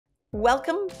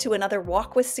Welcome to another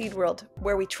Walk with SeedWorld,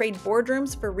 where we trade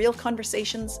boardrooms for real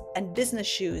conversations and business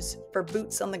shoes for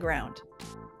boots on the ground.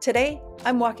 Today,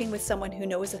 I'm walking with someone who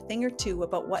knows a thing or two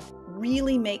about what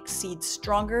really makes seeds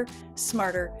stronger,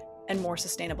 smarter, and more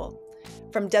sustainable.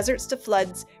 From deserts to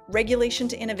floods, regulation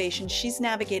to innovation, she's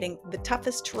navigating the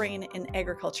toughest terrain in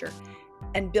agriculture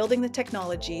and building the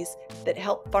technologies that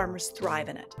help farmers thrive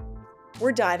in it.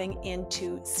 We're diving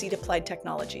into seed-applied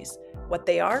technologies, what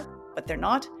they are, what they're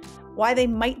not, why they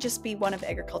might just be one of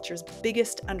agriculture's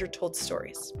biggest undertold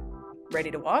stories.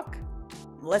 Ready to walk?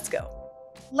 Let's go.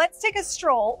 Let's take a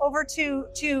stroll over to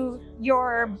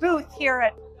your booth here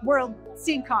at World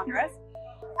Seed Congress.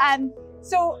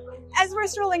 So as we're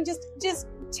strolling, just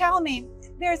tell me,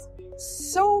 there's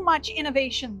so much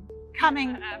innovation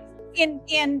coming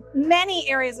in many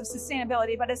areas of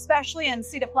sustainability, but especially in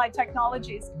seed applied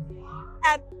technologies.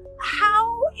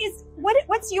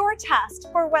 What's your test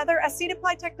for whether a seed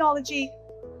applied technology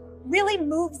really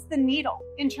moves the needle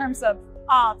in terms of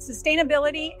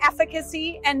sustainability,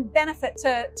 efficacy, and benefit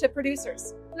to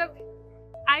producers? Look,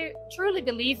 I truly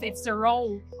believe it's the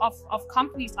role of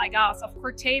companies like us, of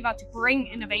Corteva, to bring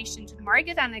innovation to the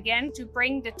market, and again, to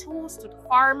bring the tools to the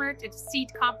farmer, to the seed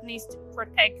companies to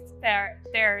protect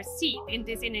their seed in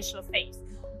this initial phase.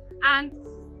 And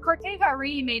Corteva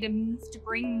really made a move to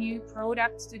bring new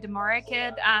products to the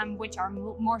market, which are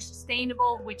more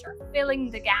sustainable, which are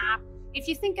filling the gap. If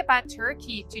you think about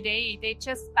Turkey today, they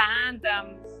just banned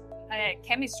a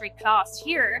chemistry class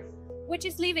here, which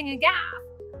is leaving a gap.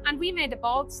 And we made a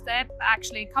bold step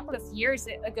actually a couple of years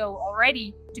ago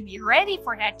already to be ready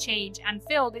for that change and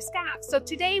fill this gap. So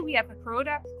today we have a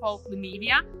product called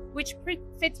Lumivia, which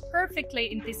fits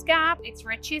perfectly in this gap. It's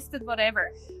registered,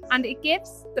 whatever. And it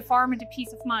gives the farmer the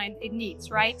peace of mind it needs,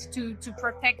 right, to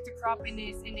protect the crop in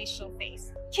this initial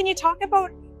phase. Can you talk about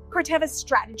Corteva's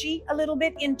strategy a little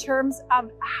bit in terms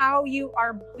of how you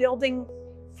are building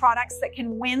products that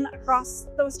can win across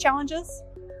those challenges?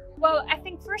 Well, I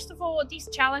think first of all, these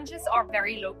challenges are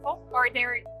very local, or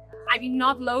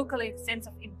not local in the sense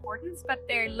of importance, but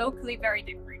they're locally very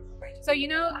different. So,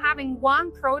 having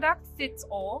one product fits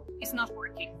all is not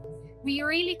working. We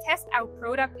really test our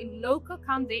product in local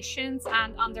conditions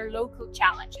and under local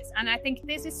challenges. And I think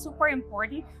this is super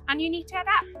important, and you need to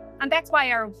adapt. And that's why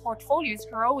our portfolio is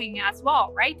growing as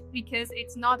well, right? Because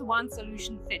it's not one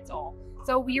solution fits all.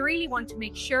 So we really want to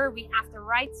make sure we have the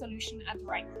right solution at the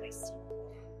right place.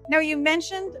 Now, you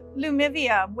mentioned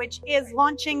Lumivia, which is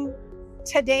launching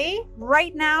today,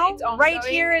 right now, right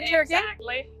here in Turkey.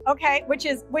 Exactly. Okay, which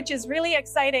is really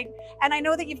exciting. And I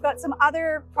know that you've got some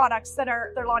other products that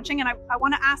they're launching, and I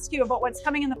want to ask you about what's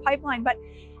coming in the pipeline. But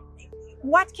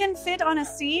what can fit on a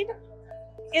seed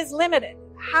is limited.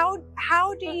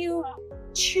 How do you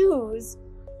choose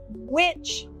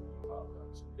which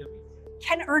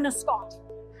can earn a spot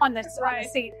on this on a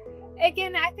seed?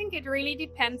 Again, I think it really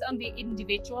depends on the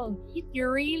individual need. You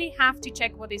really have to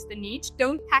check what is the need.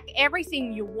 Don't pack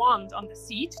everything you want on the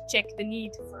seed. Check the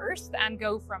need first and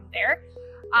go from there.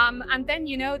 And then,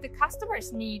 the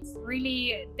customer's needs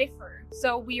really differ.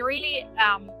 So we really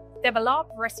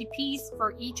develop recipes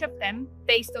for each of them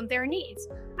based on their needs.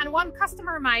 And one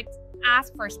customer might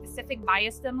ask for a specific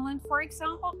biostimulant, for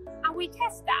example, and we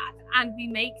test that and we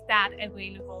make that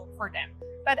available for them.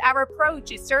 But our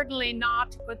approach is certainly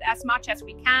not to put as much as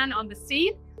we can on the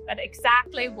seed, but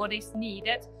exactly what is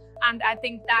needed. And I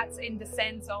think that's in the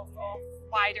sense of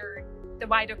the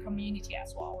wider community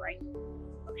as well, right?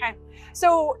 Okay.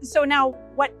 So now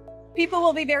what people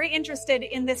will be very interested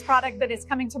in this product that is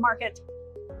coming to market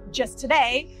just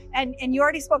today, and you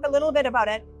already spoke a little bit about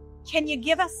it. Can you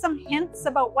give us some hints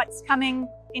about what's coming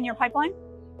in your pipeline?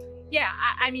 Yeah,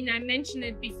 I mentioned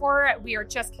it before. We are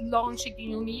just launching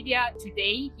Lumivia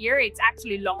today here. It's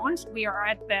actually launched. We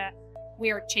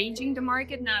are changing the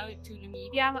market now to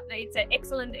Lumivia. It's an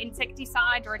excellent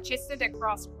insecticide registered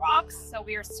across crops. So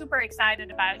we are super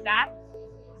excited about that.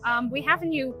 We have a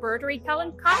new bird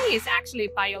repellent. Kali is actually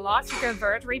a biological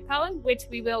bird repellent, which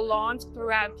we will launch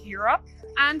throughout Europe.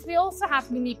 And we also have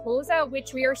Miniposa,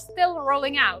 which we are still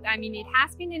rolling out. It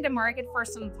has been in the market for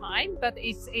some time, but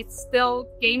it's still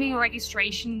gaining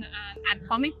registration and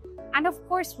coming. And of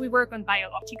course, we work on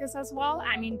biologicals as well.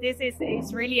 This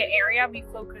is really an area we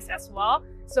focus as well.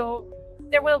 So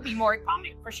there will be more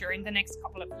coming for sure in the next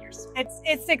couple of years.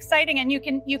 It's exciting, and you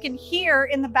can hear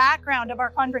in the background of our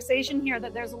conversation here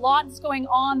that there's lots going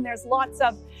on. There's lots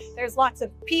of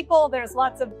people. There's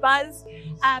lots of buzz,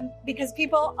 because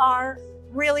people are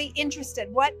really interested.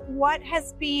 What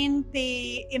has been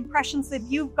the impressions that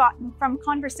you've gotten from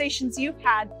conversations you've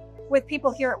had with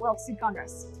people here at World Seed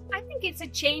Congress? I think think it's a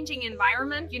changing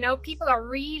environment. You know, people are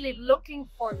really looking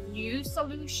for new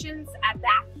solutions,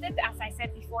 adapted, as I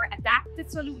said before, adapted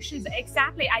solutions,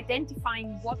 exactly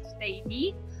identifying what they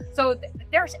need. So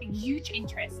there's a huge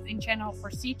interest in general for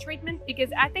seed treatment,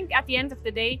 because I think at the end of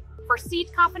the day, for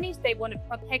seed companies, they want to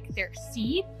protect their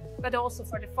seed, but also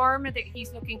for the farmer, that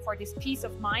he's looking for this peace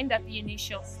of mind at the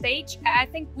initial stage. I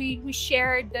think we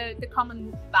share the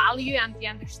common value and the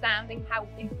understanding how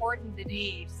important it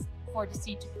is for the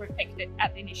seed to protect it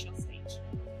at the initial stage.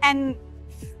 And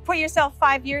put yourself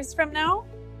 5 years from now,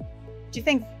 do you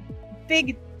think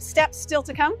big steps still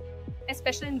to come?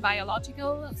 Especially in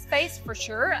biological space, for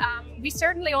sure. We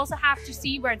certainly also have to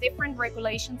see where different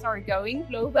regulations are going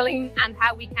globally and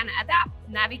how we can adapt,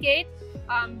 navigate.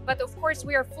 But of course,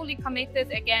 we are fully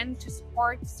committed again to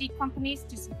support seed companies,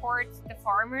 to support the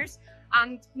farmers,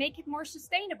 and make it more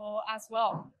sustainable as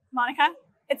well. Monika,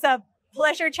 it's a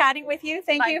pleasure chatting with you.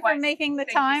 Thank you for making the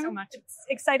time. Thank you so much. It's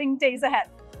exciting days ahead.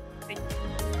 Thank you.